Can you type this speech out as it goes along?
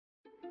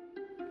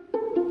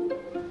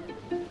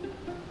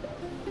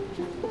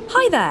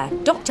Hi there,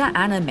 Dr.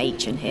 Anna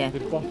Machin here.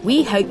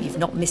 We hope you've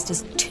not missed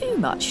us too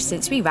much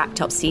since we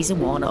wrapped up season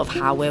 1 of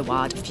How We're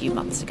Wired a few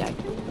months ago.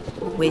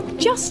 We're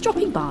just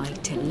dropping by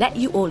to let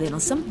you all in on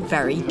some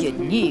very good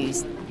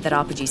news that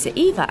our producer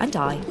Eva and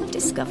I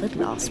discovered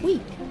last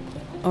week.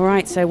 All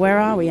right, so where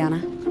are we,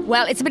 Anna?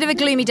 Well, it's a bit of a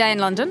gloomy day in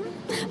London,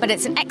 but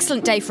it's an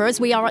excellent day for us.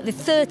 We are at the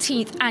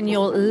 13th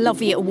Annual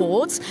Lovie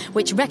Awards,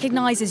 which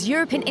recognises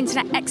European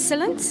internet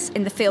excellence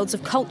in the fields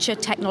of culture,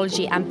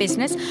 technology and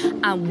business.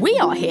 And we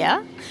are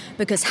here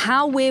because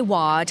How We're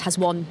Wired has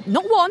won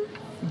not one,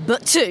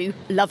 but 2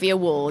 Lovie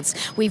Awards.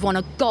 We've won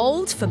a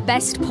gold for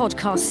Best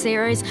Podcast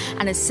Series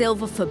and a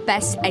silver for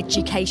Best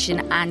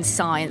Education and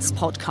Science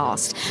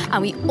Podcast.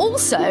 And we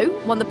also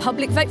won the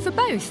public vote for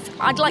both.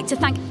 I'd like to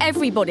thank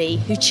everybody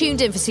who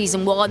tuned in for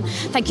season 1.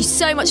 Thank you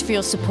so much for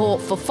your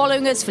support, for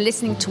following us, for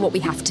listening to what we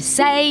have to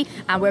say.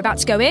 And we're about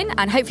to go in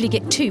and hopefully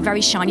get 2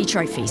 very shiny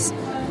trophies.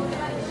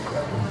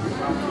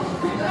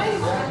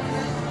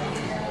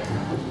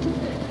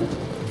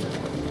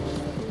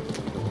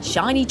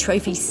 Shiny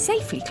trophies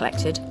safely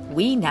collected,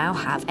 we now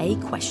have a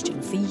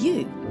question for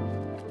you.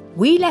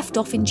 We left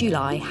off in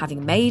July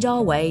having made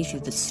our way through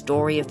the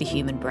story of the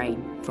human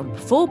brain, from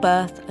before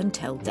birth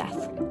until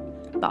death.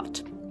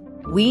 But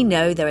we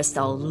know there are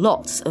still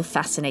lots of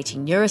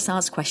fascinating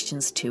neuroscience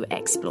questions to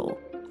explore.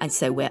 And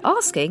so we're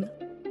asking,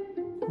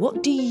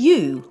 what do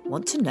you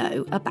want to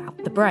know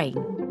about the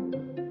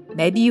brain?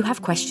 Maybe you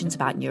have questions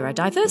about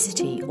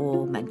neurodiversity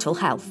or mental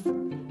health.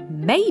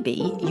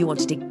 Maybe you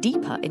want to dig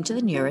deeper into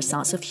the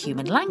neuroscience of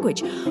human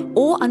language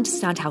or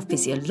understand how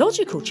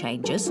physiological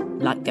changes,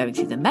 like going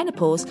through the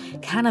menopause,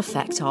 can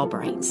affect our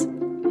brains.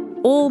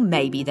 Or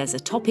maybe there's a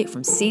topic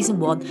from season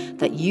 1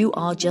 that you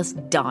are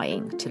just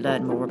dying to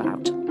learn more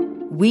about.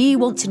 We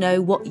want to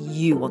know what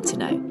you want to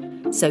know.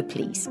 So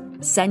please,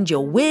 send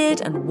your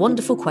weird and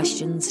wonderful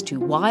questions to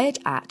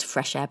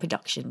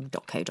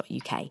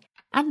wired@freshairproduction.co.uk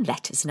and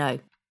let us know.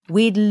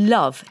 We'd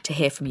love to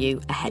hear from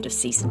you ahead of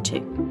season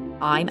 2.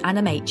 I'm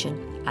Anna Machin,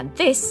 and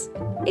this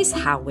is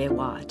How We're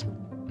Wired.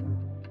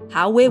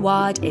 How We're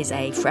Wired is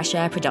a Fresh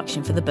Air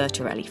production for the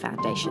Bertarelli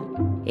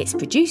Foundation. It's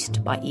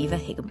produced by Eva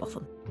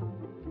Higginbotham.